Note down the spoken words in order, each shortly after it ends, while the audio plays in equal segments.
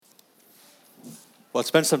Well, it's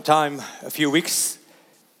been some time, a few weeks,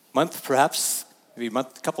 month perhaps, maybe a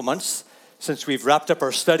couple months, since we've wrapped up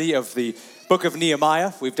our study of the book of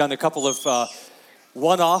Nehemiah. We've done a couple of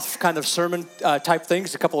one-off kind of sermon type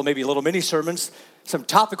things, a couple of maybe little mini sermons, some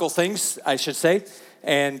topical things, I should say.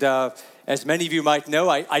 And as many of you might know,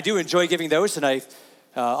 I do enjoy giving those, and I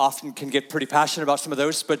often can get pretty passionate about some of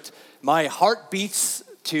those. But my heart beats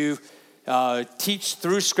to teach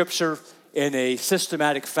through Scripture in a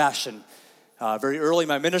systematic fashion. Very early in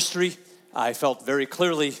my ministry, I felt very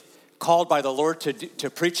clearly called by the Lord to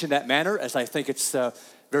preach in that manner, as I think it's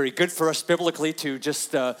very good for us biblically to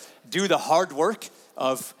just do the hard work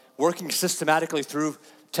of working systematically through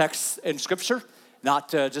texts in Scripture,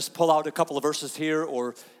 not just pull out a couple of verses here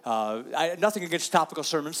or nothing against topical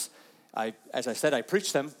sermons. As I said, I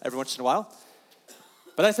preach them every once in a while.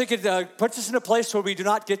 But I think it puts us in a place where we do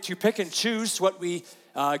not get to pick and choose what we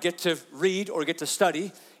get to read or get to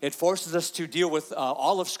study. It forces us to deal with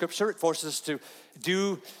all of Scripture. It forces us to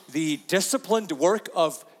do the disciplined work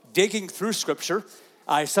of digging through Scripture.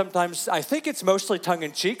 I think it's mostly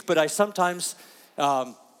tongue-in-cheek, but I sometimes,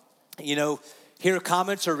 hear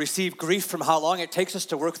comments or receive grief from how long it takes us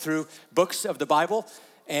to work through books of the Bible.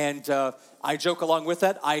 And I joke along with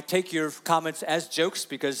that. I take your comments as jokes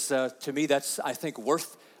because to me that's, I think,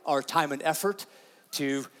 worth our time and effort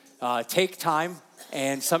to take time.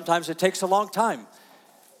 And sometimes it takes a long time.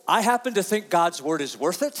 I happen to think God's word is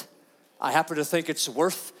worth it. I happen to think it's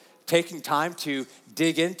worth taking time to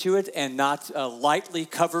dig into it and not lightly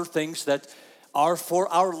cover things that are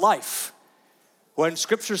for our life. When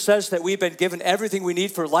Scripture says that we've been given everything we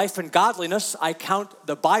need for life and godliness, I count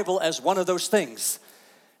the Bible as one of those things.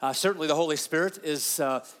 Certainly the Holy Spirit is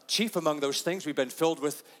chief among those things. We've been filled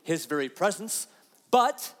with His very presence.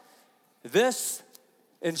 But this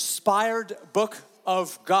inspired book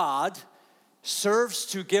of God serves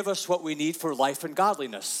to give us what we need for life and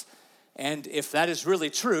godliness. And if that is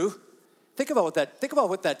really true, think about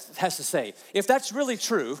what that has to say. If that's really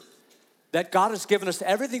true, that God has given us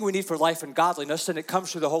everything we need for life and godliness, and it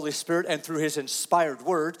comes through the Holy Spirit and through His inspired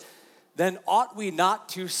word, then ought we not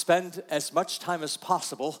to spend as much time as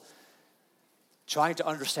possible trying to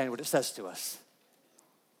understand what it says to us?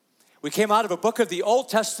 We came out of a book of the Old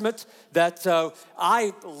Testament that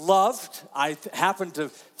I loved. I happen to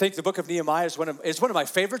think the book of Nehemiah is one of my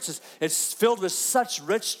favorites. It's filled with such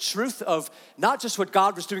rich truth of not just what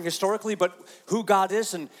God was doing historically, but who God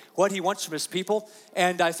is and what He wants from His people.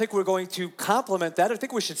 And I think we're going to complement that. I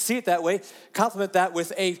think we should see it that way. Complement that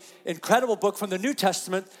with an incredible book from the New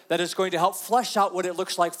Testament that is going to help flesh out what it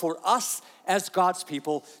looks like for us as God's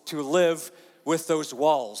people to live with those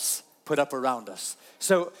walls put up around us.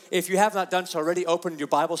 So if you have not done so already, open your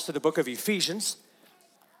Bibles to the book of Ephesians.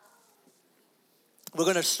 We're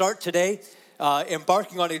going to start today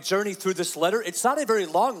embarking on a journey through this letter. It's not a very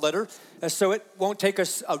long letter, so it won't take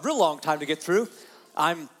us a real long time to get through.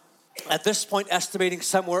 I'm, at this point, estimating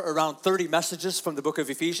somewhere around 30 messages from the book of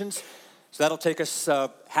Ephesians. So that'll take us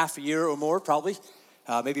half a year or more, probably.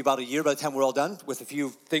 Maybe about a year by the time we're all done, with a few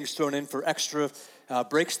things thrown in for extra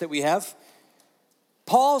breaks that we have.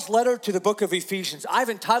 Paul's letter to the book of Ephesians. I've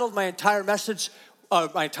entitled my entire message,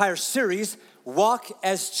 my entire series, Walk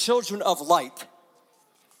as Children of Light.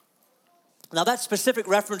 Now that specific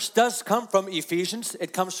reference does come from Ephesians.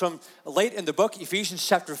 It comes from late in the book, Ephesians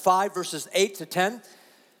chapter 5, verses 8 to 10,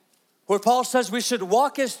 where Paul says we should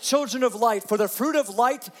walk as children of light, for the fruit of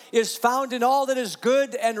light is found in all that is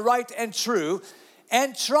good and right and true,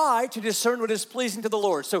 and try to discern what is pleasing to the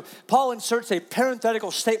Lord. So Paul inserts a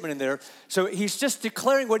parenthetical statement in there. So he's just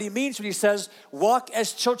declaring what he means when he says, walk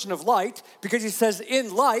as children of light, because he says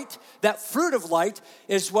in light, that fruit of light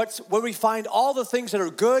is where we find all the things that are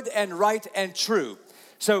good and right and true.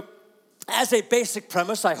 So as a basic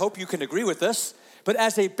premise, I hope you can agree with this, but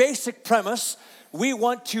as a basic premise, we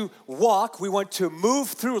want to walk. We want to move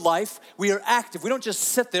through life. We are active. We don't just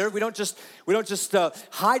sit there. We don't just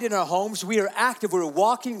hide in our homes. We are active. We're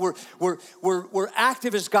walking. We're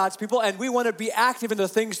active as God's people, and we want to be active in the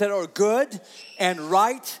things that are good and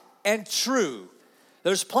right and true.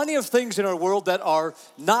 There's plenty of things in our world that are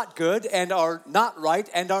not good and are not right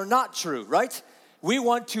and are not true, right? We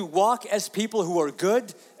want to walk as people who are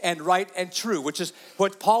good and right and true, which is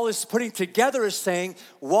what Paul is putting together as saying,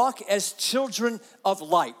 walk as children of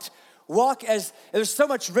light. There's so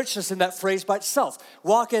much richness in that phrase by itself.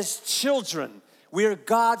 Walk as children. We are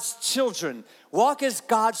God's children. Walk as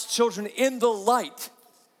God's children in the light.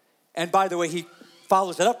 And by the way, he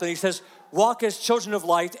follows it up and he says, walk as children of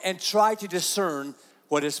light and try to discern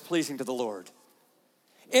what is pleasing to the Lord.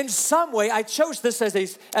 In some way, I chose this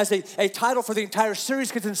as a title for the entire series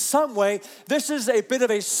because in some way, this is a bit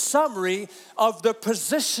of a summary of the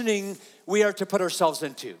positioning we are to put ourselves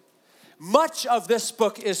into. Much of this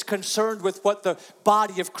book is concerned with what the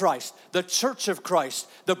body of Christ, the church of Christ,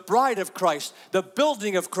 the bride of Christ, the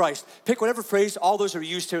building of Christ. Pick whatever phrase, all those are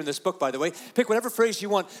used here in this book, by the way. Pick whatever phrase you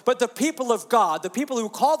want. But the people of God, the people who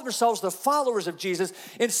call themselves the followers of Jesus,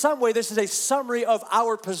 in some way, this is a summary of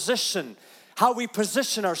our position. How we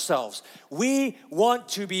position ourselves. We want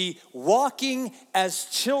to be walking as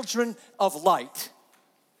children of light.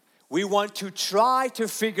 We want to try to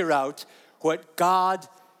figure out what God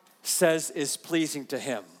says is pleasing to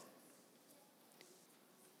Him.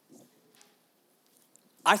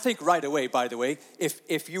 I think right away, by the way,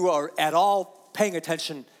 if you are at all paying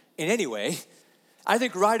attention in any way, I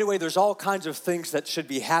think right away there's all kinds of things that should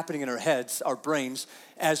be happening in our heads, our brains,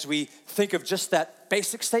 as we think of just that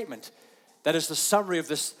basic statement. That is the summary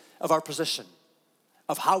of our position,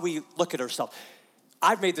 of how we look at ourselves.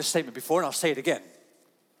 I've made this statement before, and I'll say it again.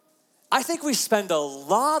 I think we spend a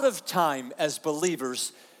lot of time as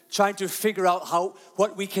believers trying to figure out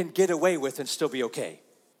what we can get away with and still be okay.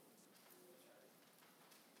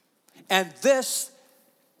 And this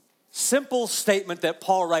simple statement that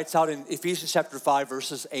Paul writes out in Ephesians chapter 5,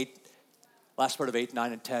 verses 8, last part of 8,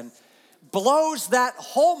 9, and 10, blows that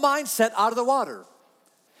whole mindset out of the water.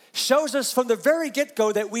 Shows us from the very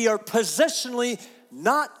get-go that we are positionally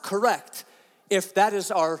not correct if that's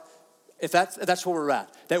where we're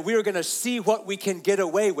at. That we are going to see what we can get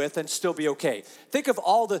away with and still be okay. Think of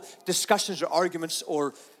all the discussions or arguments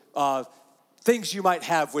or things you might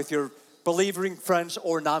have with your believing friends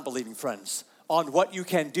or non-believing friends on what you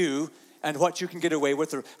can do and what you can get away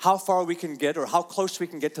with, or how far we can get, or how close we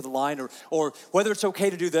can get to the line, or whether it's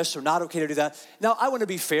okay to do this or not okay to do that. Now, I want to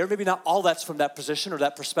be fair. Maybe not all that's from that position or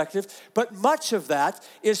that perspective, but much of that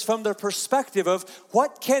is from the perspective of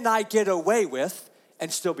what can I get away with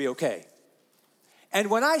and still be okay.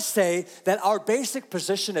 And when I say that our basic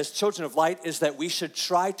position as children of light is that we should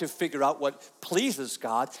try to figure out what pleases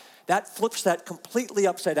God, that flips that completely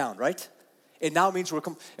upside down, right? It now means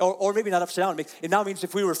or maybe not upside down. It now means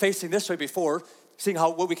if we were facing this way before, seeing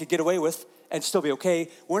what we could get away with and still be okay,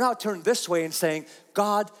 we're now turned this way and saying,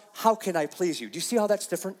 God, how can I please you? Do you see how that's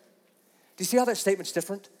different? Do you see how that statement's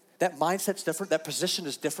different? That mindset's different? That position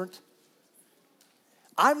is different?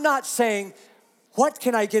 I'm not saying, what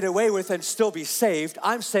can I get away with and still be saved?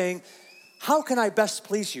 I'm saying, how can I best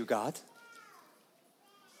please you, God?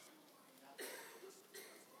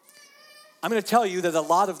 I'm going to tell you that a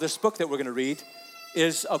lot of this book that we're going to read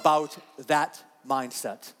is about that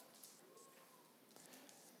mindset.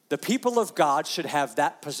 The people of God should have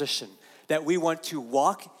that position, that we want to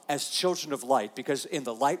walk as children of light, because in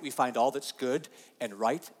the light we find all that's good and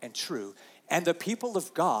right and true. And the people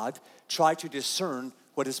of God try to discern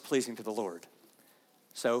what is pleasing to the Lord.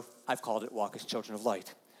 So I've called it Walk as Children of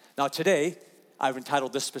Light. Now today, I've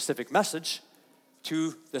entitled this specific message,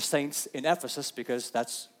 To the Saints in Ephesus, because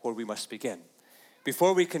that's where we must begin.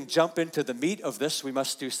 Before we can jump into the meat of this, we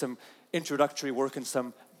must do some introductory work and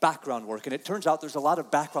some background work. And it turns out there's a lot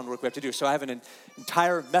of background work we have to do. So I have an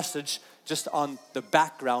entire message just on the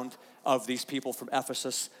background of these people from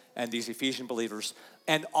Ephesus and these Ephesian believers.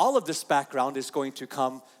 And all of this background is going to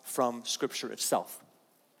come from Scripture itself.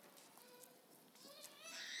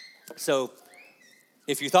 So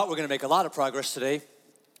if you thought we're going to make a lot of progress today,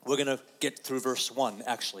 we're going to get through verse 1,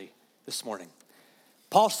 actually, this morning.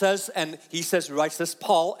 Paul says, and he writes this,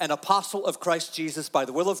 Paul, an apostle of Christ Jesus by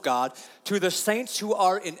the will of God, to the saints who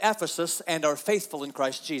are in Ephesus and are faithful in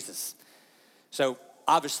Christ Jesus. So,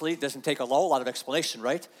 obviously, it doesn't take a whole lot of explanation,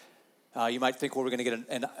 right? You might think, well, we're going to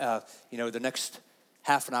get the next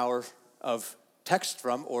half an hour of text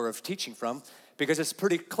from or of teaching from, because it's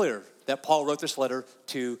pretty clear that Paul wrote this letter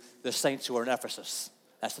to the saints who are in Ephesus.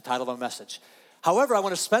 That's the title of my message. However, I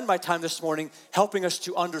want to spend my time this morning helping us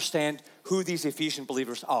to understand who these Ephesian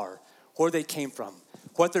believers are, where they came from,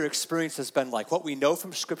 what their experience has been like, what we know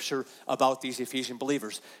from Scripture about these Ephesian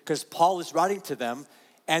believers. Because Paul is writing to them,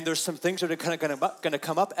 and there's some things that are kind of going to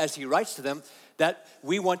come up as he writes to them that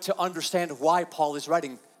we want to understand why Paul is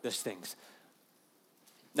writing these things.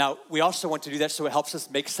 Now, we also want to do that so it helps us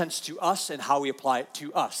make sense to us and how we apply it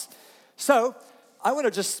to us. So, I want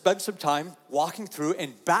to just spend some time walking through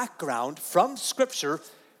in background from Scripture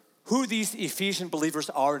who these Ephesian believers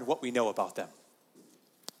are and what we know about them.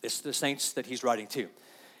 It's the saints that he's writing to.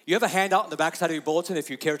 You have a handout on the backside of your bulletin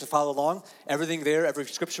if you care to follow along. Everything there, every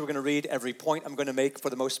scripture we're going to read, every point I'm going to make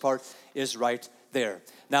for the most part is right there.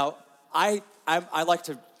 Now, I like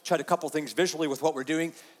to try to couple things visually with what we're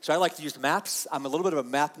doing. So I like to use maps. I'm a little bit of a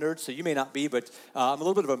map nerd, so you may not be, but I'm a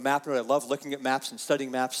little bit of a map nerd. I love looking at maps and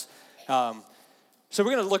studying maps. So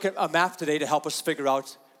we're going to look at a map today to help us figure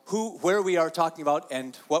out where we are talking about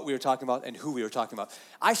and what we are talking about and who we are talking about.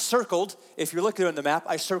 I circled, if you're looking on the map,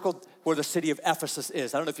 I circled where the city of Ephesus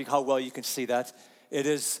is. I don't know how well you can see that. It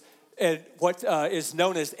is what is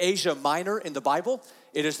known as Asia Minor in the Bible.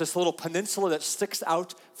 It is this little peninsula that sticks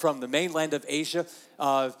out from the mainland of Asia.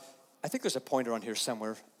 I think there's a pointer on here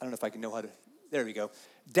somewhere. I don't know if I can know how to, there we go.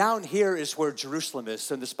 Down here is where Jerusalem is,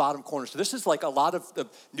 so in this bottom corner. So this is like a lot of the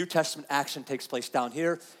New Testament action takes place down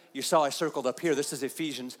here. You saw I circled up here. This is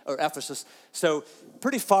Ephesus. So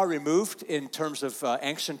pretty far removed in terms of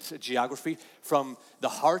ancient geography from the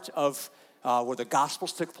heart of where the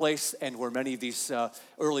Gospels took place and where many of these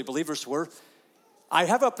early believers were. I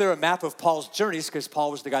have up there a map of Paul's journeys because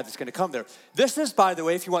Paul was the guy that's going to come there. This is, by the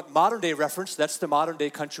way, if you want modern day reference, that's the modern day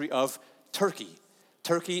country of Turkey.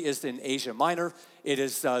 Turkey is in Asia Minor. It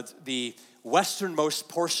is the westernmost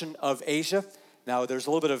portion of Asia. Now, there's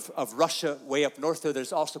a little bit of Russia way up north there.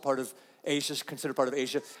 There's also part of Asia, considered part of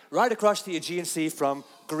Asia, right across the Aegean Sea from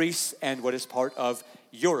Greece and what is part of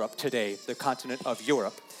Europe today, the continent of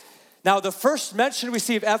Europe. Now, the first mention we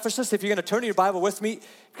see of Ephesus, if you're going to turn your Bible with me,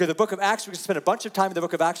 because the book of Acts, we're going to spend a bunch of time in the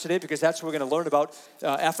book of Acts today because that's where we're going to learn about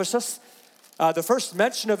Ephesus. The first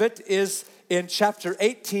mention of it is in chapter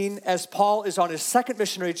 18 as Paul is on his second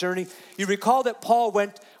missionary journey. You recall that Paul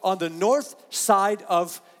went on the north side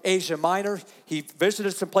of Asia Minor. He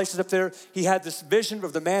visited some places up there. He had this vision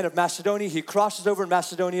of the man of Macedonia. He crosses over in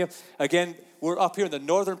Macedonia. Again, we're up here in the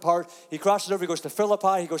northern part. He crosses over, he goes to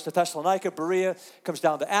Philippi, he goes to Thessalonica, Berea, comes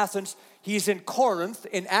down to Athens. He's in Corinth.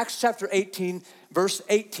 In Acts chapter 18, verse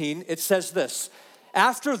 18, it says this.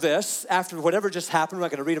 After whatever just happened, I'm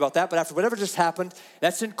not going to read about that, but after whatever just happened,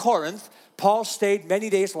 that's in Corinth, Paul stayed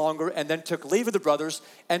many days longer and then took leave of the brothers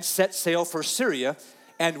and set sail for Syria,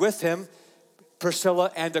 and with him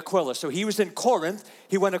Priscilla and Aquila. So he was in Corinth.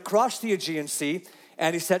 He went across the Aegean Sea,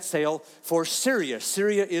 and he set sail for Syria.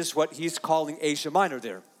 Syria is what he's calling Asia Minor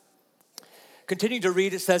there. Continuing to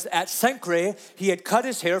read, it says, at Cenchreae, he had cut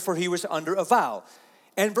his hair, for he was under a vow.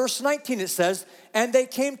 And verse 19, it says, and they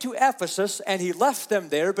came to Ephesus, and he left them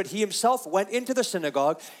there, but he himself went into the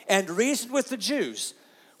synagogue and reasoned with the Jews.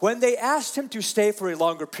 When they asked him to stay for a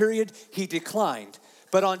longer period, he declined.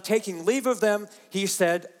 But on taking leave of them, he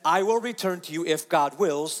said, I will return to you if God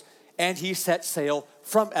wills. And he set sail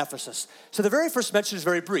from Ephesus. So the very first mention is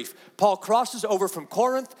very brief. Paul crosses over from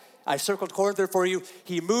Corinth. I circled Corinth there for you.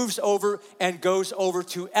 He moves over and goes over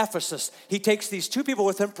to Ephesus. He takes these two people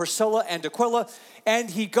with him, Priscilla and Aquila, and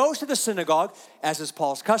he goes to the synagogue, as is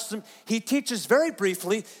Paul's custom. He teaches very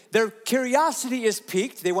briefly. Their curiosity is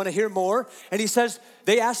piqued. They want to hear more. And he says,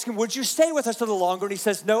 they ask him, would you stay with us a little longer? And he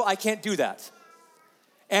says, no, I can't do that.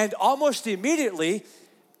 And almost immediately,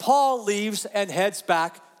 Paul leaves and heads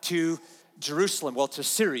back to Jerusalem, well, to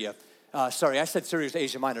Syria. I said Syria is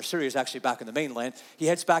Asia Minor. Syria is actually back in the mainland. He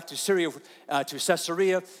heads back to Syria, to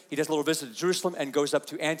Caesarea. He does a little visit to Jerusalem and goes up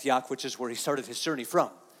to Antioch, which is where he started his journey from.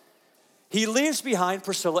 He leaves behind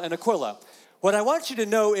Priscilla and Aquila. What I want you to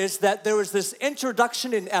know is that there was this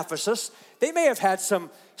introduction in Ephesus. They may have had some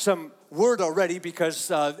word already because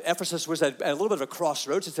Ephesus was at a little bit of a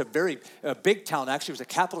crossroads. It's a very big town, actually. It was a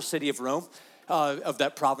capital city of Rome, of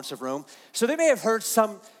that province of Rome. So they may have heard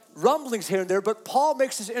some rumblings here and there, but Paul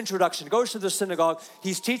makes his introduction, goes to the synagogue.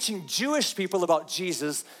 He's teaching Jewish people about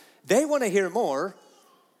Jesus. They want to hear more.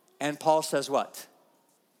 And Paul says what?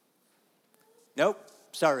 Nope,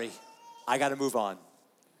 sorry, I got to move on.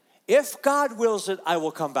 If God wills it, I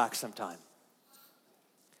will come back sometime.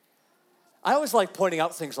 I always like pointing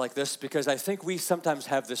out things like this because I think we sometimes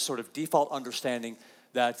have this sort of default understanding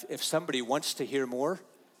that if somebody wants to hear more,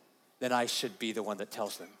 then I should be the one that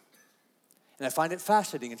tells them. And I find it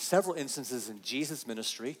fascinating in several instances in Jesus'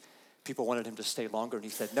 ministry, people wanted him to stay longer and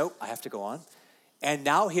he said, nope, I have to go on. And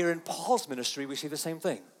now here in Paul's ministry, we see the same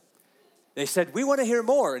thing. They said, we want to hear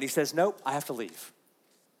more. And he says, nope, I have to leave.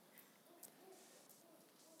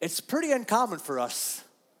 It's pretty uncommon for us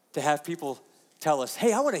to have people tell us,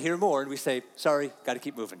 hey, I want to hear more. And we say, sorry, got to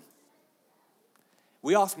keep moving.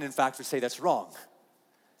 We often, in fact, would say that's wrong.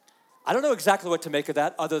 I don't know exactly what to make of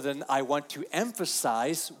that other than I want to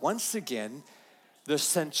emphasize once again the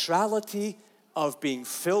centrality of being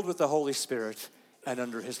filled with the Holy Spirit and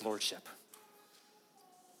under his lordship.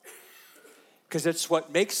 Because it's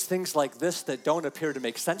what makes things like this that don't appear to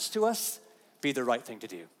make sense to us be the right thing to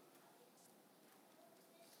do.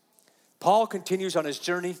 Paul continues on his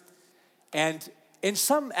journey, and in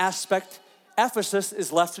some aspect, Ephesus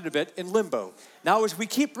is left in a bit in limbo. Now, as we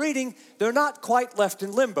keep reading, they're not quite left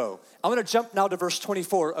in limbo. I'm going to jump now to verse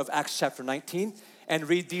 24 of Acts chapter 19 and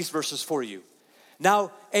read these verses for you.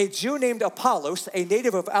 Now, a Jew named Apollos, a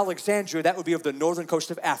native of Alexandria, that would be of the northern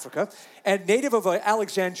coast of Africa, and native of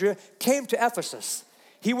Alexandria, came to Ephesus.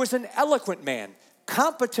 He was an eloquent man,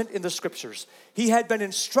 competent in the scriptures. He had been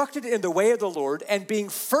instructed in the way of the Lord, and being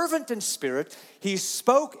fervent in spirit, he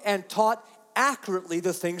spoke and taught accurately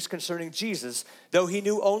the things concerning Jesus, though he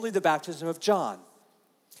knew only the baptism of John.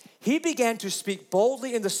 He began to speak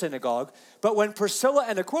boldly in the synagogue, but when Priscilla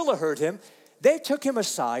and Aquila heard him, they took him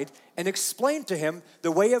aside and explained to him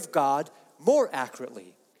the way of God more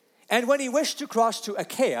accurately. And when he wished to cross to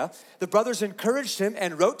Achaia, the brothers encouraged him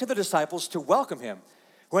and wrote to the disciples to welcome him.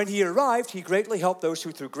 When he arrived, he greatly helped those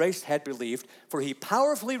who through grace had believed, for he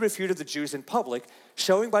powerfully refuted the Jews in public,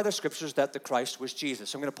 showing by the scriptures that the Christ was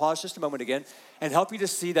Jesus. So I'm going to pause just a moment again and help you to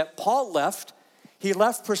see that Paul left. He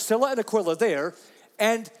left Priscilla and Aquila there,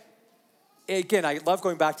 and again, I love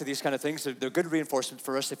going back to these kind of things. They're good reinforcement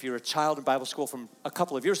for us if you're a child in Bible school from a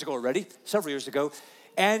couple of years ago already, several years ago.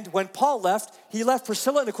 And when Paul left, he left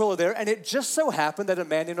Priscilla and Aquila there, and it just so happened that a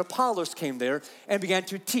man named Apollos came there and began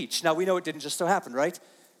to teach. Now, we know it didn't just so happen, right?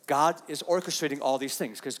 God is orchestrating all these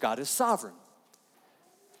things because God is sovereign.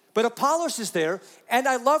 But Apollos is there, and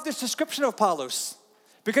I love this description of Apollos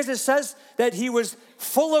because it says that he was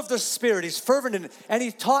full of the Spirit, he's fervent, and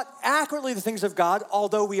he taught accurately the things of God,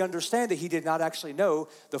 although we understand that he did not actually know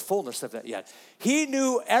the fullness of that yet. He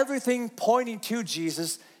knew everything pointing to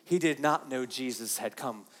Jesus. He did not know Jesus had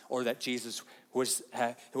come, or that Jesus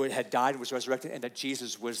had died and was resurrected, and that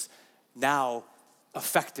Jesus was now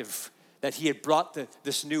effective, that he had brought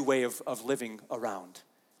this new way of living around.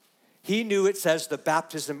 He knew, it says, the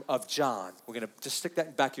baptism of John. We're going to just stick that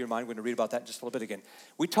in the back of your mind. We're going to read about that in just a little bit again.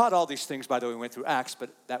 We taught all these things, by the way, we went through Acts, but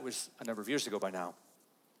that was a number of years ago by now.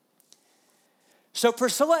 So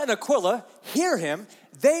Priscilla and Aquila hear him.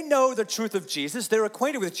 They know the truth of Jesus. They're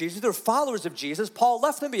acquainted with Jesus. They're followers of Jesus. Paul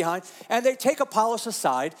left them behind, and they take Apollos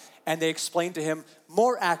aside, and they explain to him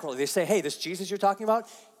more accurately. They say, hey, this Jesus you're talking about,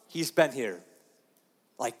 he's been here.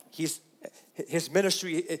 Like, his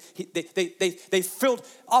ministry, they filled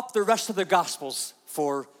up the rest of the Gospels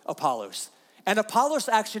for Apollos. And Apollos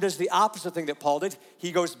actually does the opposite thing that Paul did.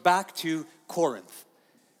 He goes back to Corinth.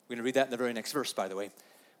 We're going to read that in the very next verse, by the way.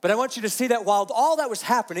 But I want you to see that while all that was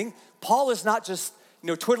happening, Paul is not just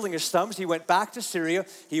twiddling his thumbs. He went back to Syria.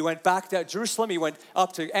 He went back to Jerusalem. He went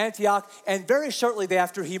up to Antioch. And very shortly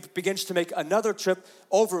thereafter, he begins to make another trip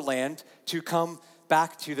overland to come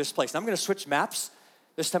back to this place. Now, I'm going to switch maps.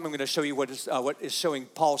 This time I'm going to show you what is showing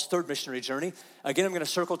Paul's third missionary journey. Again, I'm going to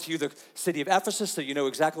circle to you the city of Ephesus so you know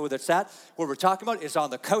exactly where that's at. What we're talking about is on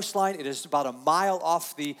the coastline. It is about a mile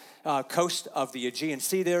off the coast of the Aegean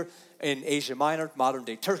Sea there in Asia Minor,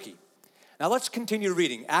 modern-day Turkey. Now let's continue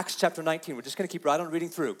reading. Acts chapter 19. We're just going to keep right on reading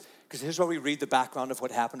through because here's where we read the background of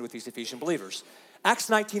what happened with these Ephesian believers. Acts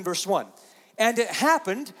 19, verse 1. And it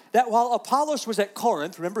happened that while Apollos was at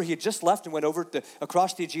Corinth, remember he had just left and went over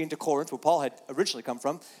across the Aegean to Corinth, where Paul had originally come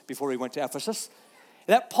from before he went to Ephesus,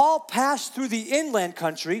 that Paul passed through the inland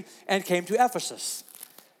country and came to Ephesus.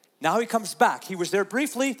 Now he comes back. He was there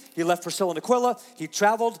briefly. He left Priscilla and Aquila. He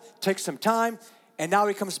traveled, took some time, and now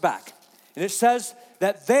he comes back. And it says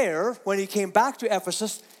that there, when he came back to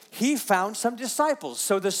Ephesus, he found some disciples.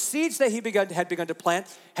 So the seeds that he had begun to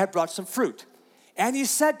plant had brought some fruit. And he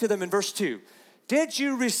said to them in verse 2, did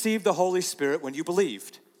you receive the Holy Spirit when you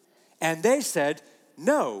believed? And they said,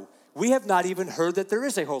 no, we have not even heard that there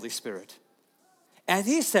is a Holy Spirit. And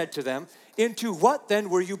he said to them, into what then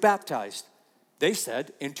were you baptized? They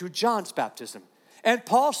said, into John's baptism. And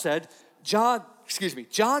Paul said, John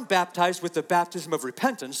baptized with the baptism of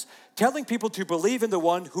repentance, telling people to believe in the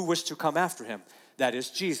one who was to come after him, that is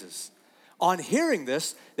Jesus. On hearing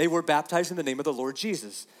this, they were baptized in the name of the Lord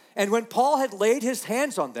Jesus. And when Paul had laid his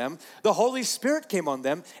hands on them, the Holy Spirit came on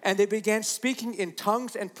them, and they began speaking in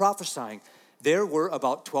tongues and prophesying. There were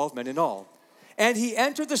about 12 men in all. And he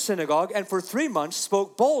entered the synagogue, and for 3 months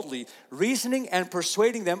spoke boldly, reasoning and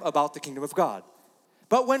persuading them about the kingdom of God.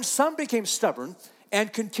 But when some became stubborn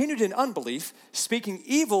and continued in unbelief, speaking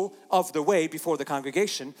evil of the way before the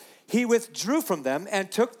congregation, he withdrew from them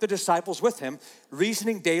and took the disciples with him,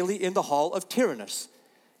 reasoning daily in the hall of Tyrannus.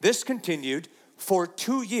 This continued for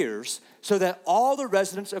 2 years, so that all the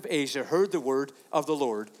residents of Asia heard the word of the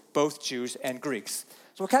Lord, both Jews and Greeks.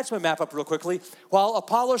 So we'll catch my map up real quickly. While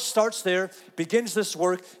Apollos starts there, begins this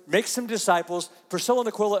work, makes some disciples, Priscilla and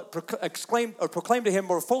Aquila proclaim to him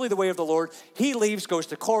more fully the way of the Lord. He leaves, goes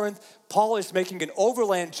to Corinth. Paul is making an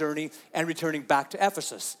overland journey and returning back to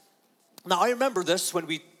Ephesus. Now, I remember this when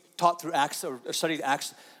we taught through Acts or studied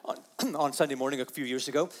Acts on Sunday morning a few years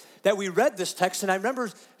ago, that we read this text, and I remember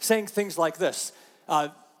saying things like this.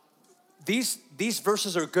 These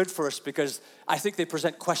verses are good for us because I think they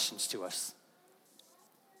present questions to us.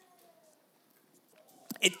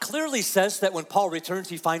 It clearly says that when Paul returns,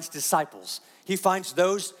 he finds disciples. He finds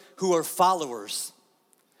those who are followers.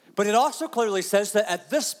 But it also clearly says that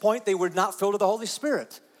at this point, they were not filled with the Holy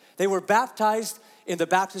Spirit. They were baptized in the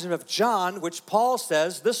baptism of John, which Paul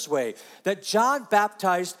says this way, that John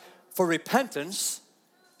baptized for repentance.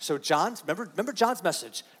 So John, remember John's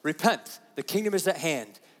message, repent, the kingdom is at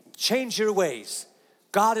hand. Change your ways.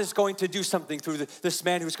 God is going to do something through this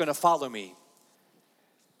man who's going to follow me.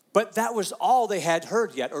 But that was all they had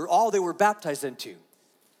heard yet, or all they were baptized into.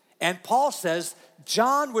 And Paul says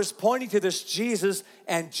John was pointing to this Jesus,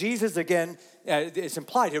 and Jesus again, it's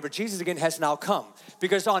implied here, but Jesus again has now come.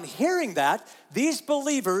 Because on hearing that, these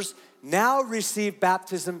believers now receive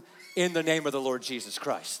baptism in the name of the Lord Jesus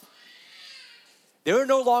Christ. They're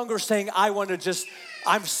no longer saying,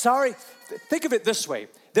 I'm sorry. Think of it this way.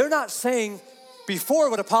 They're not saying, before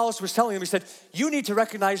what Apollos was telling them, he said, you need to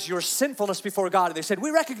recognize your sinfulness before God. And they said, we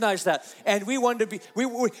recognize that. And we want to be,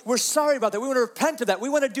 we're sorry about that. We want to repent of that. We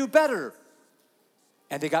want to do better.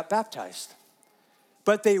 And they got baptized.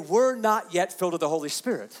 But they were not yet filled with the Holy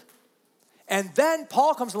Spirit. And then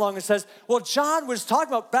Paul comes along and says, well, John was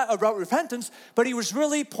talking about repentance, but he was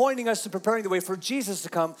really pointing us to preparing the way for Jesus to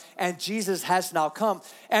come, and Jesus has now come.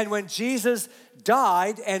 And when Jesus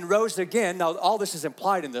died and rose again, now all this is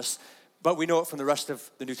implied in this, but we know it from the rest of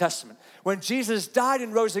the New Testament. When Jesus died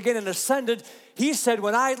and rose again and ascended, he said,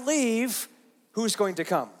 when I leave, who's going to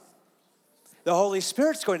come? The Holy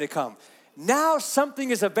Spirit's going to come. Now something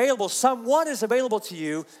is available, someone is available to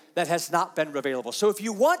you that has not been available. So if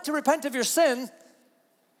you want to repent of your sin,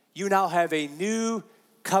 you now have a new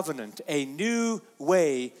covenant, a new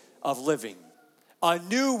way of living, a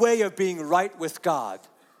new way of being right with God.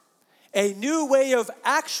 A new way of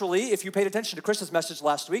actually, if you paid attention to Chris's message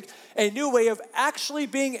last week, a new way of actually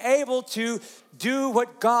being able to do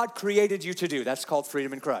what God created you to do. That's called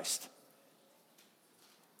freedom in Christ.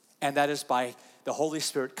 And that is by the Holy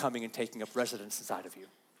Spirit coming and taking up residence inside of you.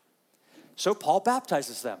 So Paul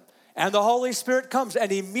baptizes them, and the Holy Spirit comes,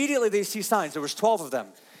 and immediately they see signs. There was 12 of them.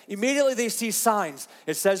 Immediately they see signs.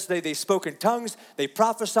 It says they spoke in tongues, they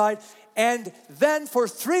prophesied, and then for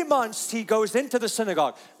 3 months, he goes into the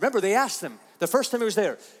synagogue. Remember, they asked him, the first time he was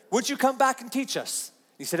there, would you come back and teach us?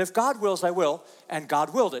 He said, if God wills, I will. And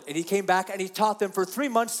God willed it. And he came back and he taught them for 3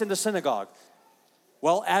 months in the synagogue.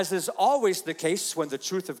 Well, as is always the case when the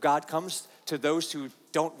truth of God comes to those who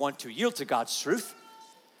don't want to yield to God's truth,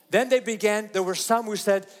 then there were some who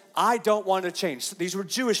said, I don't want to change. These were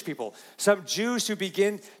Jewish people. Some Jews who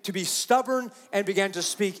began to be stubborn and began to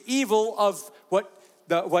speak evil of what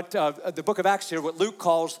the book of Acts here, what Luke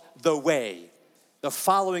calls the way, the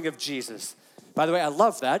following of Jesus. By the way, I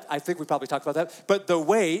love that. I think we probably talked about that. But the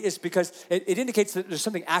way is because it indicates that there's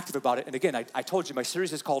something active about it. And again, I told you, my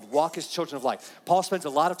series is called Walk as Children of Light. Paul spends a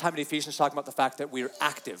lot of time in Ephesians talking about the fact that we are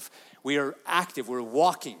active. We are active. We're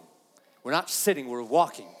walking. We're not sitting. We're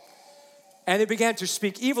walking. And they began to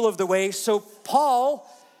speak evil of the way. So Paul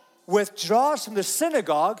withdraws from the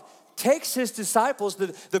synagogue, takes his disciples,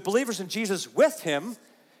 the believers in Jesus, with him,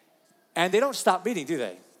 and they don't stop meeting, do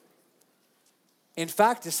they? In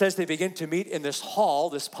fact, it says they begin to meet in this hall,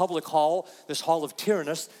 this public hall, this hall of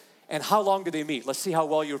Tyrannus. And how long do they meet? Let's see how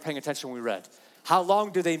well you were paying attention when we read. How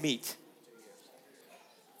long do they meet?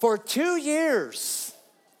 For 2 years.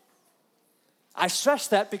 I stress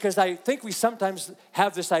that because I think we sometimes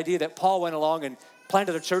have this idea that Paul went along and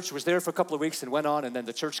planted a church, was there for a couple of weeks and went on, and then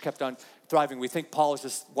the church kept on thriving. We think Paul is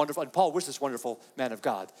this wonderful, and Paul was this wonderful man of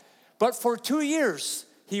God. But for 2 years,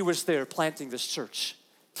 he was there planting this church,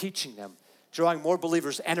 teaching them, drawing more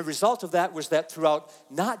believers. And a result of that was that throughout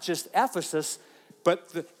not just Ephesus, but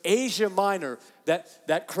the Asia Minor,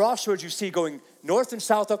 that crossroads you see going north and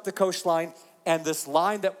south up the coastline, and this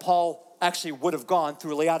line that Paul actually would have gone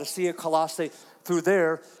through Laodicea, Colossae, through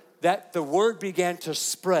there, that the word began to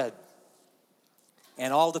spread.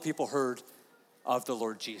 And all the people heard of the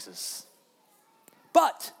Lord Jesus.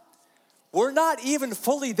 But we're not even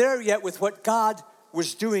fully there yet with what God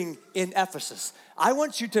was doing in Ephesus. I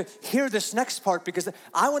want you to hear this next part because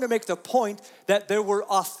I want to make the point that there were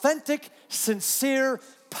authentic, sincere,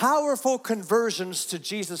 powerful conversions to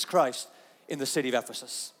Jesus Christ in the city of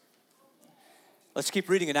Ephesus. Let's keep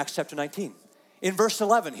reading in Acts chapter 19. In verse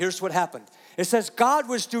 11, here's what happened. It says, God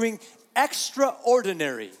was doing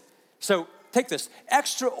extraordinary. So take this,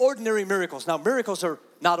 extraordinary miracles. Now, miracles are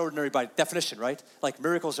not ordinary by definition, right? Like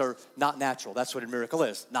miracles are not natural. That's what a miracle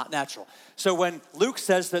is, not natural. So when Luke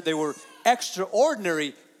says that they were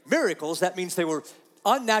extraordinary miracles, that means they were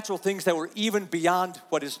unnatural things that were even beyond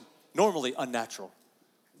what is normally unnatural.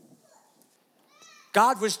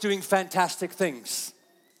 God was doing fantastic things.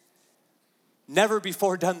 Never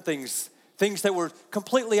before done things that were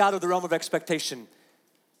completely out of the realm of expectation.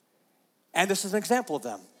 And this is an example of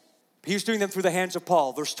them. He was doing them through the hands of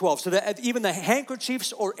Paul, verse 12. So that even the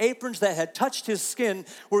handkerchiefs or aprons that had touched his skin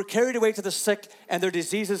were carried away to the sick, and their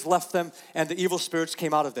diseases left them, and the evil spirits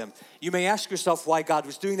came out of them. You may ask yourself why God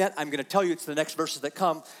was doing that. I'm going to tell you it's the next verses that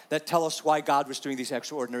come that tell us why God was doing these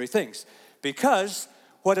extraordinary things. Because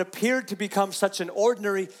what appeared to become such an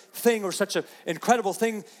ordinary thing or such an incredible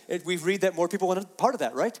thing, we read that more people wanted part of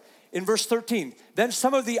that, right? In verse 13, then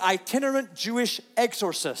some of the itinerant Jewish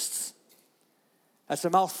exorcists, that's a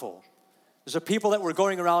mouthful. There's a people that were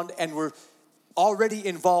going around and were already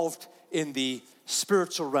involved in the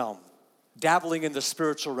spiritual realm, dabbling in the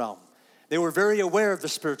spiritual realm. They were very aware of the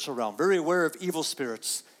spiritual realm, very aware of evil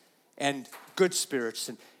spirits and good spirits,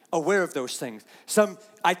 and aware of those things. Some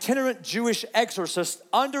itinerant Jewish exorcists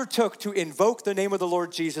undertook to invoke the name of the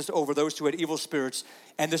Lord Jesus over those who had evil spirits,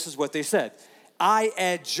 and this is what they said. I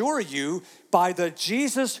adjure you by the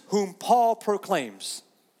Jesus whom Paul proclaims.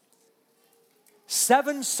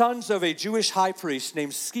 7 sons of a Jewish high priest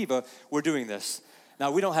named Sceva were doing this.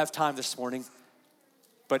 Now, we don't have time this morning,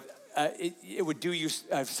 but it would do you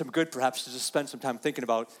some good perhaps to just spend some time thinking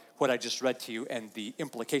about what I just read to you and the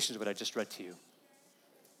implications of what I just read to you.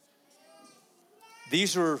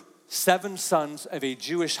 These were 7 sons of a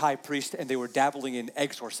Jewish high priest, and they were dabbling in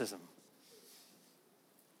exorcism.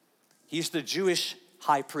 He's the Jewish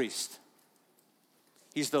high priest.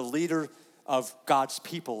 He's the leader of God's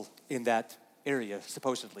people in that area,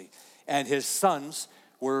 supposedly. And his sons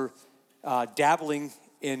were dabbling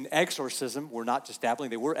in exorcism. Were not just dabbling,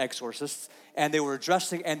 they were exorcists. And they were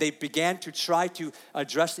addressing, and they began to try to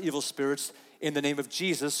address evil spirits in the name of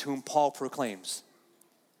Jesus, whom Paul proclaims.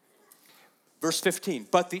 Verse 15,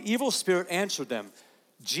 but the evil spirit answered them,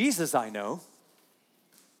 Jesus I know.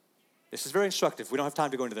 This is very instructive. We don't have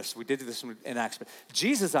time to go into this. We did this in Acts. But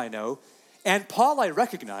Jesus I know, and Paul I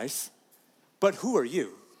recognize, but who are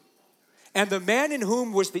you? And the man in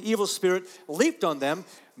whom was the evil spirit leaped on them,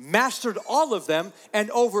 mastered all of them,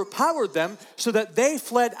 and overpowered them, so that they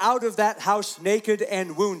fled out of that house naked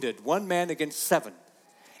and wounded, 1 man against 7.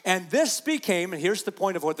 And this became, and here's the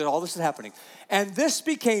point of what all this is happening, and this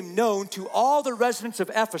became known to all the residents of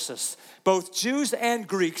Ephesus, both Jews and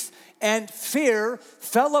Greeks, and fear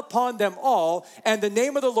fell upon them all, and the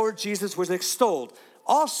name of the Lord Jesus was extolled.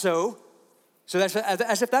 Also, so that's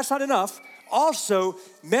as if that's not enough, also,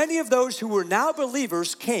 many of those who were now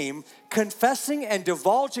believers came, confessing and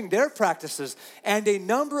divulging their practices, and a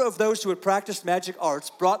number of those who had practiced magic arts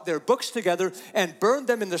brought their books together and burned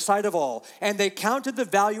them in the sight of all. And they counted the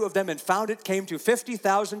value of them and found it came to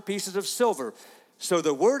 50,000 pieces of silver. So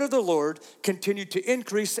the word of the Lord continued to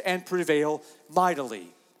increase and prevail mightily.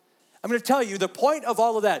 I'm going to tell you the point of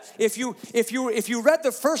all of that. If you read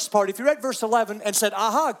the first part, if you read verse 11 and said,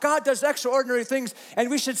 aha, God does extraordinary things and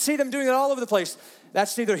we should see them doing it all over the place.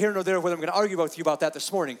 That's neither here nor there whether I'm going to argue with you about that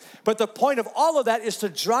this morning. But the point of all of that is to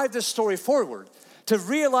drive this story forward, to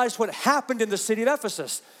realize what happened in the city of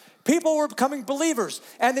Ephesus. People were becoming believers,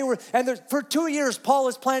 and for 2 years Paul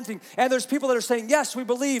is planting, and there's people that are saying, yes, we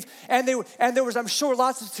believe, and there was, I'm sure,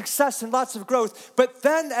 lots of success and lots of growth. But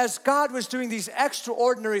then as God was doing these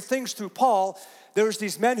extraordinary things through Paul, there was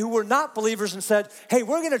these men who were not believers and said, hey,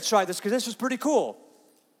 we're going to try this because this was pretty cool.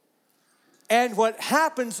 And what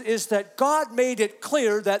happens is that God made it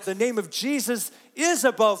clear that the name of Jesus is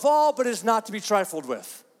above all, but is not to be trifled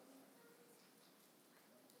with.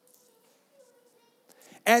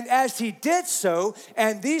 And as he did so,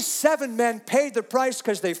 and these 7 men paid the price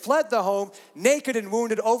because they fled the home, naked and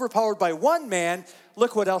wounded, overpowered by 1 man,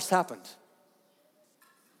 look what else happened.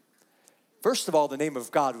 First of all, the name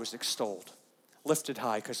of God was extolled, lifted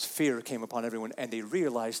high, because fear came upon everyone, and they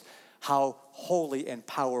realized how holy and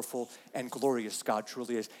powerful and glorious God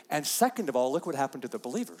truly is. And second of all, look what happened to the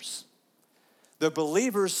believers. The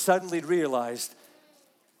believers suddenly realized,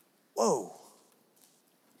 whoa,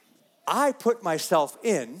 I put myself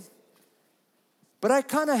in, but I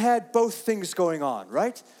kind of had both things going on,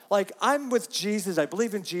 right? Like I'm with Jesus, I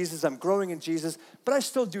believe in Jesus, I'm growing in Jesus, but I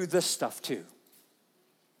still do this stuff too.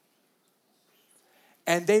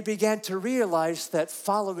 And they began to realize that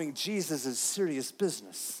following Jesus is serious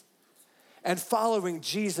business. And following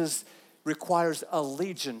Jesus requires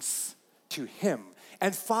allegiance to him.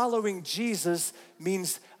 And following Jesus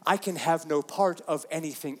means I can have no part of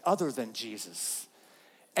anything other than Jesus.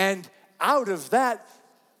 And out of that,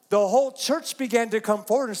 the whole church began to come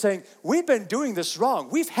forward and saying, we've been doing this wrong.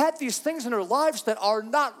 We've had these things in our lives that are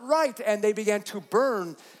not right. And they began to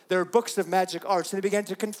burn their books of magic arts. And they began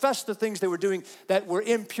to confess the things they were doing that were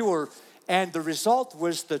impure. And the result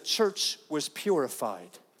was the church was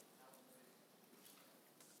purified.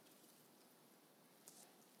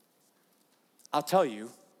 I'll tell you,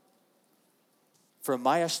 from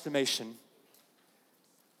my estimation,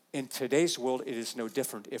 in today's world, it is no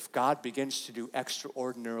different. If God begins to do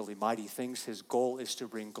extraordinarily mighty things, his goal is to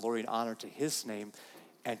bring glory and honor to his name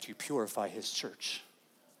and to purify his church.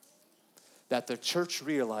 That the church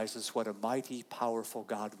realizes what a mighty, powerful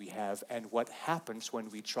God we have and what happens when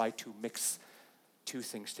we try to mix two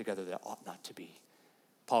things together that ought not to be.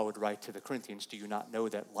 Paul would write to the Corinthians, do you not know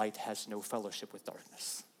that light has no fellowship with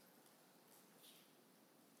darkness?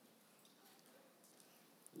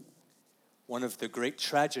 One of the great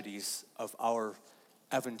tragedies of our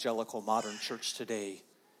evangelical modern church today,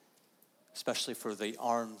 especially for the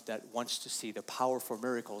arm that wants to see the powerful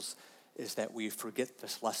miracles, is that we forget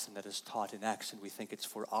this lesson that is taught in Acts and we think it's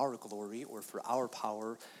for our glory or for our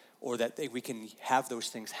power or that we can have those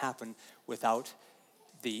things happen without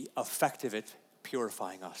the effect of it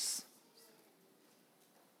purifying us.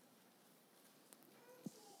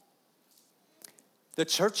 The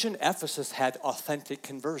church in Ephesus had authentic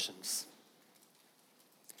conversions.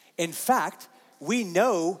 In fact, we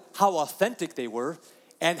know how authentic they were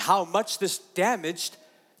and how much this damaged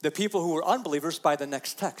the people who were unbelievers by the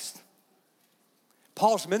next text.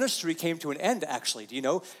 Paul's ministry came to an end, actually. Do you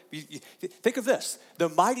know? Think of this. The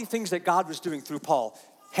mighty things that God was doing through Paul.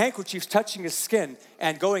 Handkerchiefs touching his skin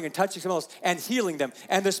and going and touching someone else and healing them.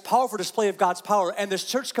 And this powerful display of God's power. And this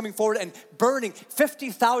church coming forward and burning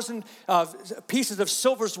 50,000 pieces of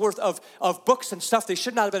silver's worth of books and stuff they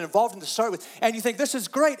should not have been involved in to start with. And you think this is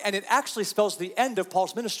great. And it actually spells the end of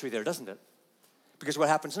Paul's ministry there, doesn't it? Because what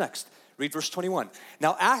happens next? Read verse 21.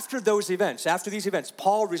 Now after these events,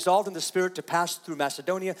 Paul resolved in the Spirit to pass through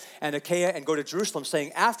Macedonia and Achaia and go to Jerusalem,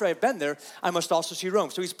 saying, after I've been there, I must also see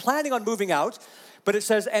Rome. So he's planning on moving out. But it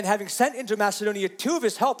says, and having sent into Macedonia two of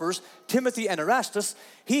his helpers, Timothy and Erastus,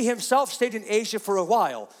 he himself stayed in Asia for a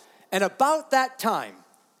while. And about that time,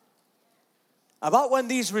 about when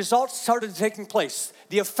these results started taking place,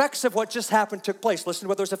 the effects of what just happened took place. Listen to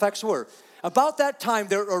what those effects were. About that time,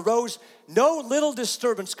 there arose no little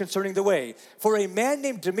disturbance concerning the way. For a man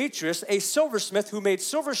named Demetrius, a silversmith who made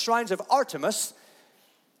silver shrines of Artemis,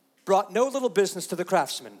 brought no little business to the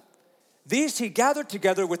craftsmen. These he gathered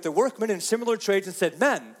together with the workmen in similar trades and said,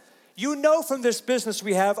 men, you know from this business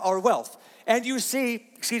we have our wealth. And you see,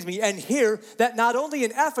 and hear that not only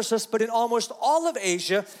in Ephesus, but in almost all of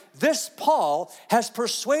Asia, this Paul has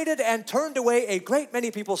persuaded and turned away a great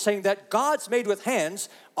many people, saying that gods made with hands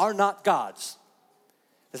are not gods.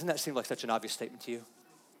 Doesn't that seem like such an obvious statement to you?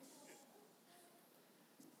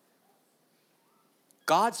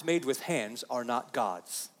 Gods made with hands are not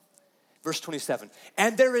gods. Verse 27,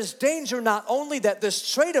 and there is danger not only that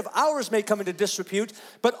this trade of ours may come into disrepute,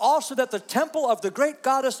 but also that the temple of the great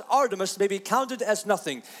goddess Artemis may be counted as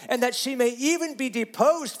nothing, and that she may even be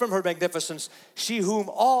deposed from her magnificence, she whom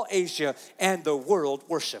all Asia and the world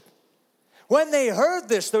worship. When they heard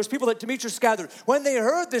this, those people that Demetrius gathered, when they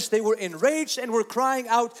heard this, they were enraged and were crying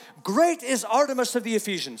out, great is Artemis of the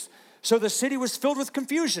Ephesians. So the city was filled with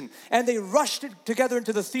confusion, and they rushed together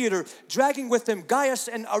into the theater, dragging with them Gaius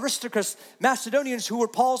and Aristarchus, Macedonians who were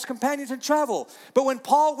Paul's companions in travel. But when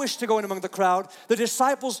Paul wished to go in among the crowd, the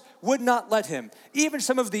disciples would not let him. Even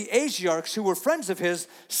some of the Asiarchs who were friends of his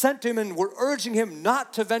sent to him and were urging him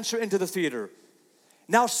not to venture into the theater.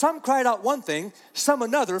 Now some cried out one thing, some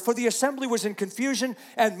another, for the assembly was in confusion,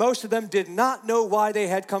 and most of them did not know why they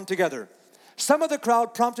had come together. Some of the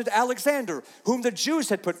crowd prompted Alexander, whom the Jews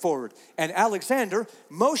had put forward. And Alexander,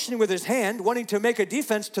 motioning with his hand, wanting to make a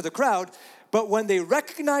defense to the crowd, but when they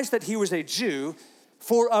recognized that he was a Jew,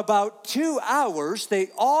 for about 2 hours they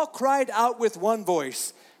all cried out with one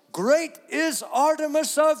voice, great is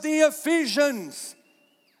Artemis of the Ephesians.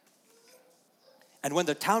 And when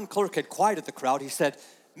the town clerk had quieted the crowd, he said,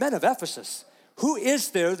 men of Ephesus, who is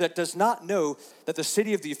there that does not know that the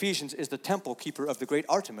city of the Ephesians is the temple keeper of the great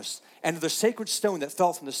Artemis and of the sacred stone that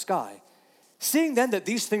fell from the sky? Seeing then that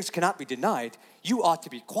these things cannot be denied, you ought to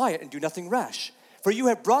be quiet and do nothing rash. For you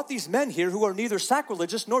have brought these men here who are neither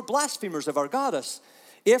sacrilegious nor blasphemers of our goddess.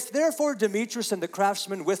 If therefore Demetrius and the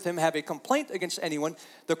craftsmen with him have a complaint against anyone,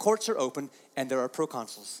 the courts are open and there are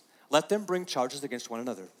proconsuls. Let them bring charges against one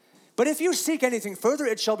another. But if you seek anything further,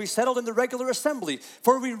 it shall be settled in the regular assembly.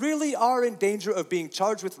 For we really are in danger of being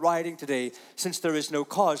charged with rioting today, since there is no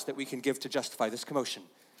cause that we can give to justify this commotion.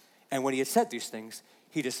 And when he had said these things,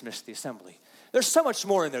 he dismissed the assembly. There's so much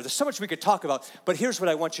more in there. There's so much we could talk about, but here's what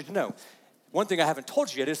I want you to know. One thing I haven't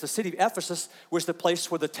told you yet is the city of Ephesus was the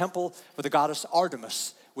place where the temple for the goddess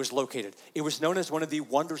Artemis was located. It was known as one of the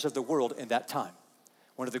wonders of the world in that time.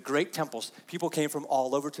 One of the great temples. People came from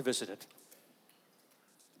all over to visit it.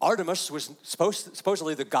 Artemis was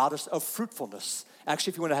supposedly the goddess of fruitfulness.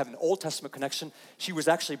 Actually, if you want to have an Old Testament connection, she was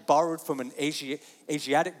actually borrowed from an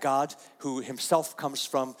Asiatic god who himself comes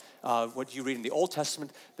from what you read in the Old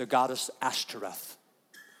Testament, the goddess Ashtoreth.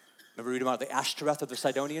 Remember reading about the Ashtoreth of the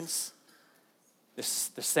Sidonians? The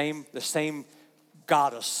same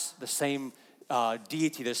goddess, the same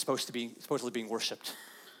deity that's supposedly being worshipped.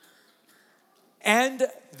 And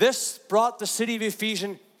this brought the city of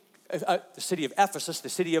Ephesus, the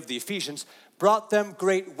city of the Ephesians, brought them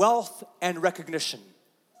great wealth and recognition.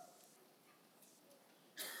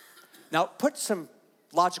 Now, put some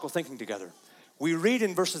logical thinking together. We read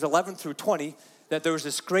in verses 11 through 20 that there was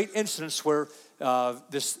this great incident where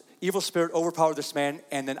this evil spirit overpowered this man,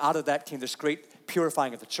 and then out of that came this great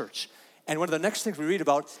purifying of the church. And one of the next things we read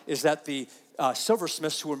about is that the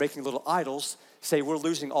silversmiths who were making little idols say, we're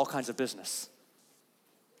losing all kinds of business.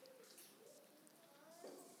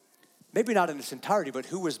 Maybe not in its entirety, but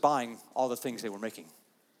who was buying all the things they were making?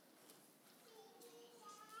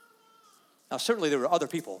 Now, certainly there were other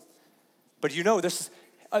people, but you know this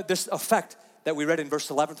effect that we read in verse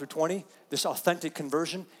 11 through 20, this authentic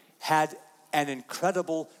conversion had an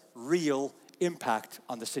incredible, real impact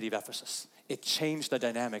on the city of Ephesus. It changed the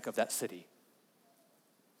dynamic of that city.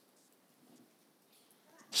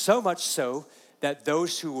 So much so that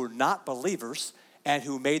those who were not believers and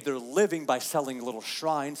who made their living by selling little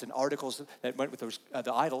shrines and articles that went with those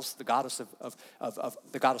the idols, the goddess of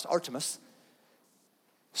the goddess Artemis,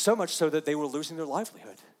 so much so that they were losing their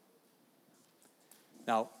livelihood.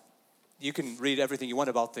 Now, you can read everything you want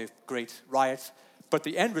about the great riot, but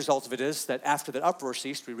the end result of it is that after that uproar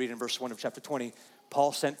ceased, we read in verse 1 of chapter 20,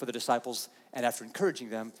 Paul sent for the disciples, and after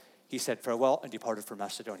encouraging them, he said farewell and departed for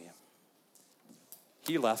Macedonia.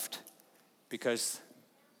 He left because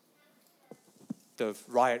the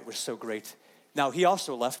riot was so great. Now, he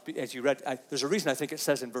also left, as you read, there's a reason I think it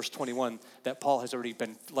says in verse 21 that Paul has already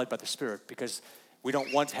been led by the Spirit, because we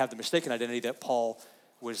don't want to have the mistaken identity that Paul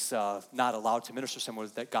was not allowed to minister somewhere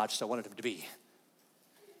that God still wanted him to be.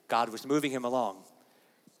 God was moving him along.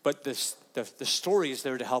 But the story is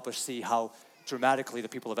there to help us see how dramatically the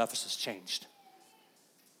people of Ephesus changed.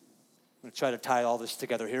 I'm going to try to tie all this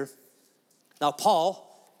together here. Now, Paul,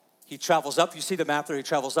 he travels up. You see the map there. He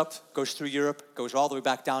travels up, goes through Europe, goes all the way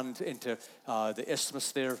back down into the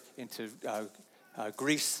isthmus there, into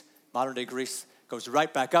Greece, modern-day Greece, goes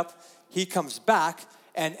right back up. He comes back,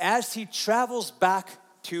 and as he travels back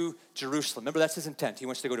to Jerusalem, remember that's his intent. He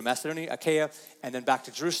wants to go to Macedonia, Achaia, and then back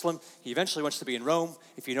to Jerusalem. He eventually wants to be in Rome.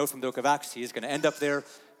 If you know from the book of Acts, he is going to end up there.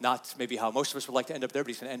 Not maybe how most of us would like to end up there, but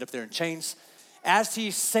he's going to end up there in chains. As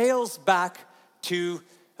he sails back to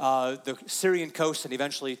the Syrian coast and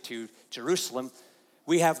eventually to Jerusalem,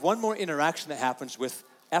 we have one more interaction that happens with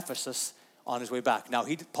Ephesus on his way back. Now,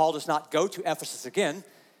 Paul does not go to Ephesus again,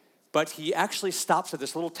 but he actually stops at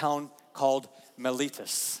this little town called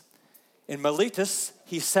Miletus. In Miletus,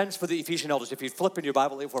 he sends for the Ephesian elders. If you flip in your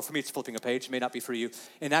Bible, or for me it's flipping a page, it may not be for you.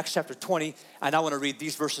 In Acts chapter 20, and I want to read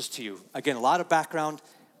these verses to you. Again, a lot of background.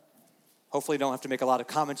 Hopefully you don't have to make a lot of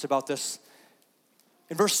comments about this.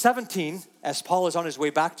 In verse 17, as Paul is on his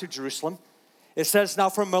way back to Jerusalem, it says, now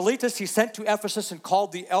from Miletus he sent to Ephesus and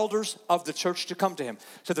called the elders of the church to come to him.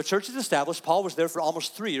 So the church is established. Paul was there for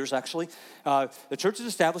almost 3 years, actually. The church is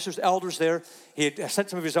established. There's elders there. He had sent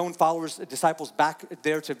some of his own followers, disciples, back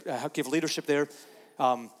there to give leadership there.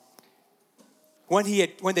 When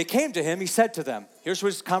they came to him, he said to them, here's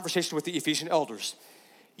his conversation with the Ephesian elders.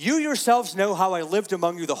 You yourselves know how I lived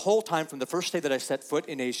among you the whole time from the first day that I set foot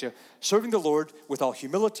in Asia, serving the Lord with all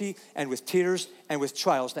humility and with tears and with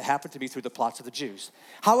trials that happened to me through the plots of the Jews.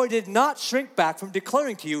 How I did not shrink back from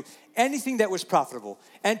declaring to you anything that was profitable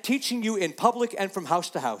and teaching you in public and from house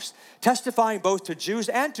to house, testifying both to Jews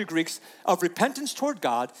and to Greeks of repentance toward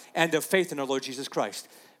God and of faith in our Lord Jesus Christ.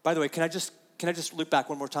 By the way, can I just loop back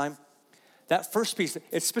one more time? That first piece,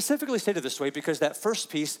 it's specifically stated this way because that first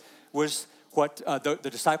piece was what the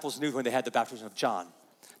disciples knew when they had the baptism of John,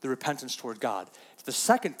 the repentance toward God. It's the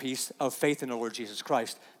second piece of faith in the Lord Jesus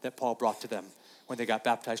Christ that Paul brought to them when they got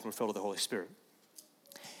baptized and were filled with the Holy Spirit.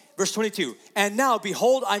 Verse 22, and now,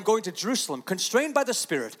 behold, I'm going to Jerusalem, constrained by the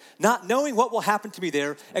Spirit, not knowing what will happen to me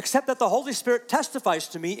there, except that the Holy Spirit testifies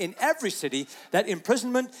to me in every city that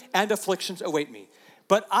imprisonment and afflictions await me.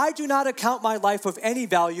 But I do not account my life of any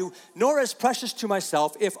value, nor as precious to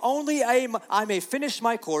myself, if only I may finish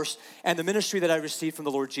my course and the ministry that I received from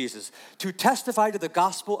the Lord Jesus, to testify to the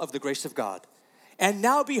gospel of the grace of God. And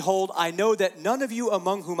now behold, I know that none of you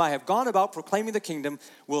among whom I have gone about proclaiming the kingdom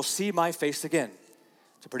will see my face again.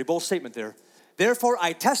 It's a pretty bold statement there. Therefore,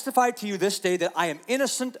 I testify to you this day that I am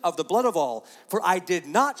innocent of the blood of all, for I did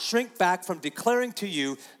not shrink back from declaring to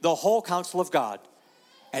you the whole counsel of God.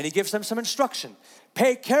 And he gives them some instruction.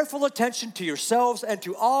 Pay careful attention to yourselves and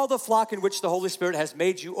to all the flock in which the Holy Spirit has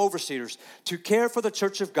made you overseers, to care for the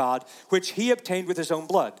church of God, which he obtained with his own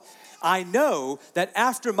blood. I know that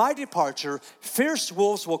after my departure, fierce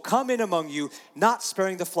wolves will come in among you, not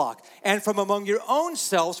sparing the flock. And from among your own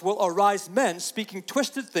selves will arise men speaking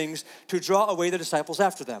twisted things to draw away the disciples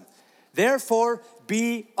after them. Therefore,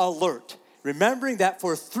 be alert, remembering that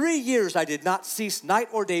for 3 years I did not cease night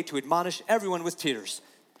or day to admonish everyone with tears.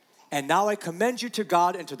 And now I commend you to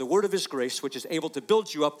God and to the word of his grace, which is able to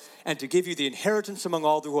build you up and to give you the inheritance among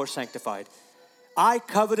all who are sanctified. I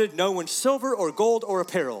coveted no one's silver or gold or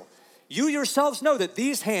apparel. You yourselves know that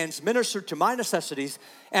these hands ministered to my necessities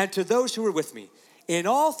and to those who were with me. In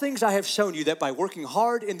all things I have shown you that by working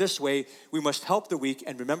hard in this way, we must help the weak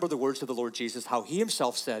and remember the words of the Lord Jesus, how he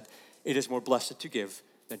himself said, it is more blessed to give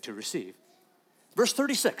than to receive. Verse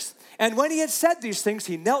 36, and when he had said these things,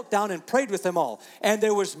 he knelt down and prayed with them all. And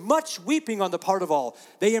there was much weeping on the part of all.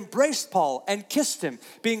 They embraced Paul and kissed him,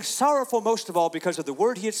 being sorrowful most of all because of the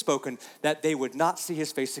word he had spoken, that they would not see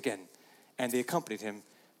his face again. And they accompanied him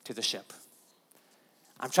to the ship.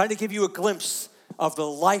 I'm trying to give you a glimpse of the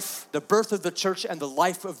life, the birth of the church and the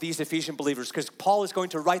life of these Ephesian believers, because Paul is going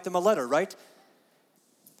to write them a letter, right?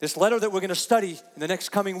 This letter that we're going to study in the next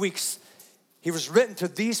coming weeks, he was written to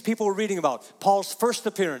these people we're reading about. Paul's first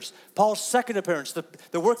appearance, Paul's second appearance,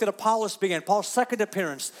 the work that Apollos began, Paul's second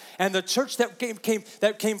appearance, and the church that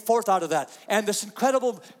came forth out of that, and this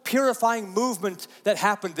incredible purifying movement that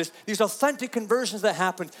happened, these authentic conversions that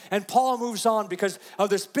happened. And Paul moves on because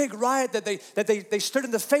of this big riot that they stood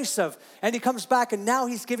in the face of. And he comes back, and now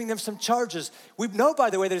he's giving them some charges. We know,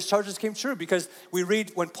 by the way, that his charges came true because we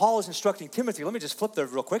read when Paul is instructing Timothy. Let me just flip there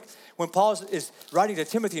real quick. When Paul is writing to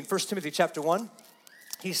Timothy in 1 Timothy chapter 1,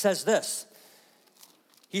 he says this.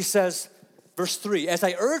 He says, verse 3, as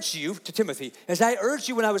I urged you, to Timothy, as I urged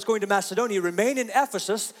you when I was going to Macedonia, remain in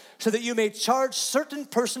Ephesus so that you may charge certain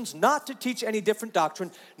persons not to teach any different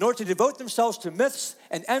doctrine, nor to devote themselves to myths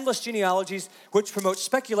and endless genealogies, which promote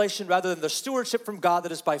speculation rather than the stewardship from God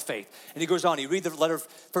that is by faith. And he goes on, you read the letter of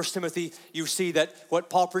 1 Timothy, you see that what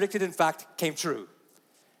Paul predicted, in fact, came true.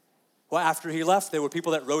 Well, after he left, there were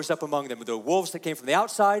people that rose up among them. There were wolves that came from the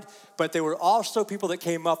outside, but there were also people that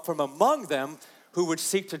came up from among them who would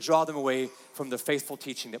seek to draw them away from the faithful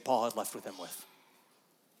teaching that Paul had left with them with.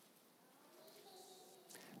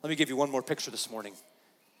 Let me give you one more picture this morning.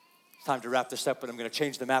 It's time to wrap this up, but I'm going to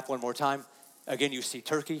change the map one more time. Again, you see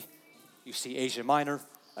Turkey. You see Asia Minor.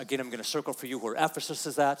 Again, I'm going to circle for you where Ephesus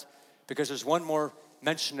is at, because there's one more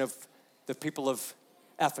mention of the people of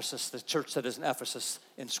Ephesus, the church that is in Ephesus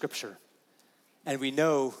in Scripture. And we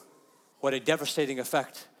know what a devastating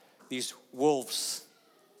effect these wolves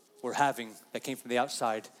were having that came from the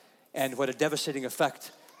outside, and what a devastating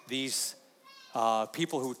effect these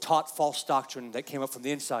people who taught false doctrine that came up from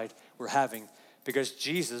the inside were having. Because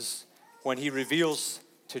Jesus, when he reveals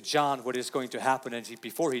to John what is going to happen, and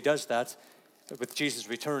before he does that, with Jesus'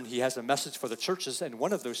 return, he has a message for the churches, and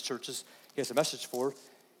one of those churches he has a message for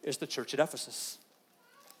is the church at Ephesus.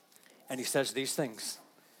 And he says these things.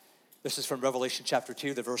 This is from Revelation chapter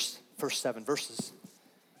 2, the first 7 verses.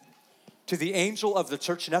 To the angel of the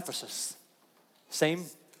church in Ephesus, same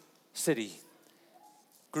city,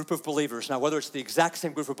 group of believers. Now, whether it's the exact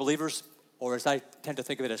same group of believers, or as I tend to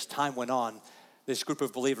think of it as time went on, this group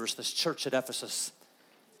of believers, this church at Ephesus,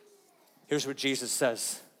 here's what Jesus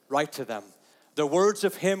says. Write to them, the words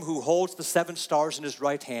of him who holds the 7 stars in his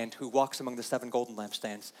right hand, who walks among the 7 golden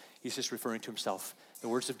lampstands. He's just referring to himself. The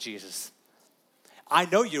words of Jesus. I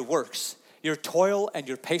know your works, your toil and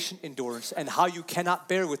your patient endurance, and how you cannot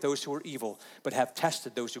bear with those who are evil, but have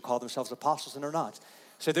tested those who call themselves apostles and are not.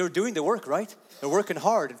 So they're doing the work, right? They're working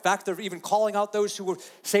hard. In fact, they're even calling out those who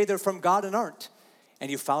say they're from God and aren't. And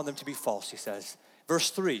you found them to be false, he says. Verse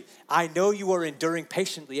 3, I know you are enduring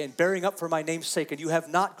patiently and bearing up for my name's sake, and you have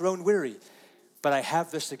not grown weary. But I have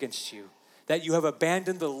this against you, that you have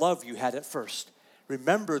abandoned the love you had at first.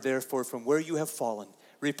 Remember, therefore, from where you have fallen.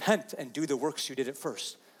 Repent and do the works you did at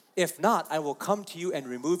first. If not, I will come to you and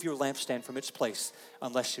remove your lampstand from its place,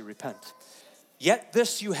 unless you repent. Yet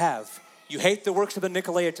this you have. You hate the works of the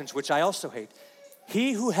Nicolaitans, which I also hate.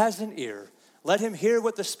 He who has an ear, let him hear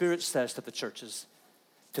what the Spirit says to the churches.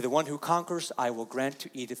 To the one who conquers, I will grant to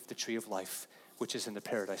eat of the tree of life, which is in the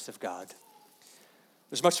paradise of God.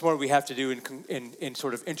 There's much more we have to do in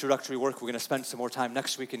sort of introductory work. We're going to spend some more time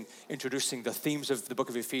next week in introducing the themes of the book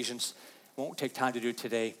of Ephesians. Won't take time to do it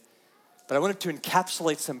today. But I wanted to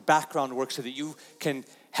encapsulate some background work so that you can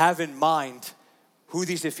have in mind who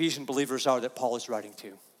these Ephesian believers are that Paul is writing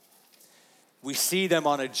to. We see them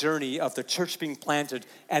on a journey of the church being planted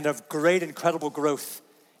and of great, incredible growth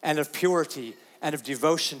and of purity and of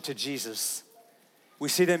devotion to Jesus. We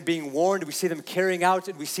see them being warned, we see them carrying out,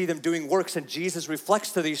 and we see them doing works, and Jesus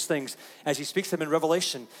reflects to these things as he speaks to them in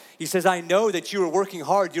Revelation. He says, I know that you are working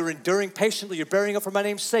hard, you're enduring patiently, you're bearing up for my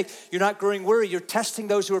name's sake, you're not growing weary, you're testing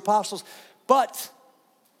those who are apostles, but,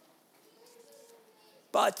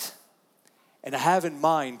 and I have in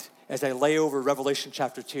mind, as I lay over Revelation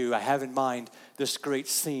chapter 2, I have in mind this great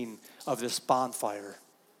scene of this bonfire.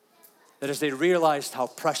 That as they realized how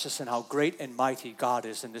precious and how great and mighty God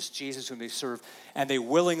is in this Jesus whom they serve, and they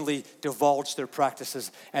willingly divulged their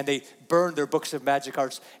practices, and they burned their books of magic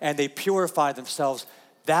arts, and they purified themselves,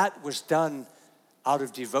 that was done out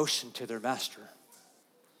of devotion to their master.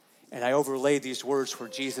 And I overlay these words where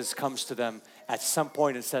Jesus comes to them at some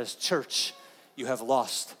point and says, church, you have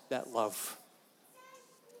lost that love.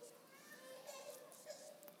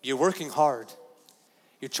 You're working hard.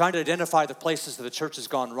 You're trying to identify the places that the church has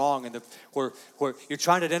gone wrong and where you're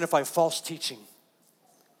trying to identify false teaching.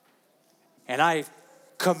 And I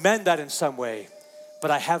commend that in some way,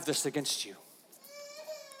 but I have this against you.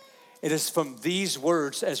 It is from these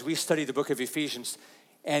words as we study the book of Ephesians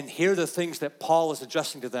and hear the things that Paul is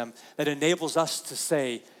addressing to them that enables us to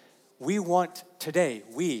say, we want today,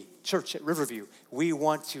 we, church at Riverview, we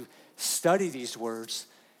want to study these words.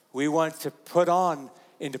 We want to put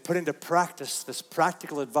into practice this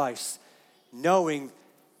practical advice, knowing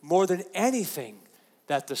more than anything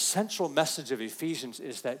that the central message of Ephesians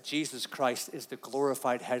is that Jesus Christ is the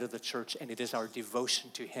glorified head of the church, and it is our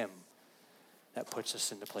devotion to him that puts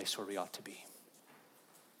us in the place where we ought to be.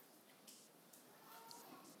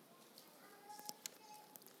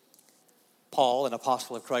 Paul, an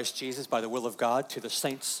apostle of Christ Jesus by the will of God, to the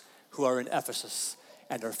saints who are in Ephesus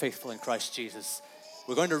and are faithful in Christ Jesus.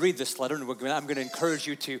 We're going to read this letter, and I'm going to encourage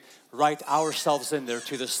you to write ourselves in there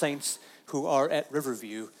to the saints who are at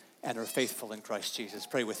Riverview and are faithful in Christ Jesus.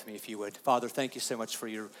 Pray with me if you would. Father, thank you so much for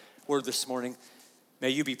your word this morning. May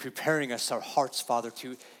you be preparing us, our hearts, Father,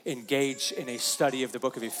 to engage in a study of the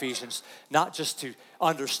book of Ephesians, not just to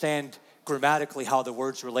understand grammatically how the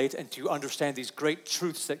words relate and to understand these great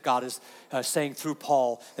truths that God is saying through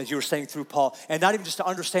Paul, that you were saying through Paul, and not even just to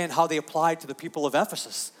understand how they apply to the people of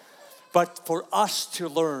Ephesus, but for us to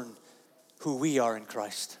learn who we are in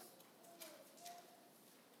Christ.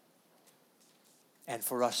 And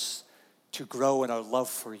for us to grow in our love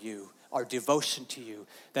for you, our devotion to you,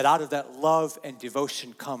 that out of that love and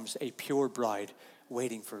devotion comes a pure bride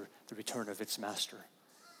waiting for the return of its master,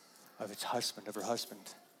 of its husband, of her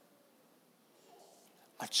husband.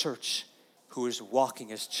 A church who is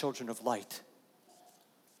walking as children of light,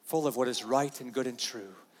 full of what is right and good and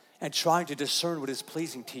true, and trying to discern what is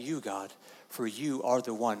pleasing to you, God, for you are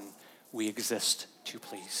the one we exist to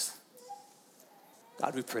please.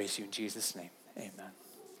 God, we praise you in Jesus' name. Amen.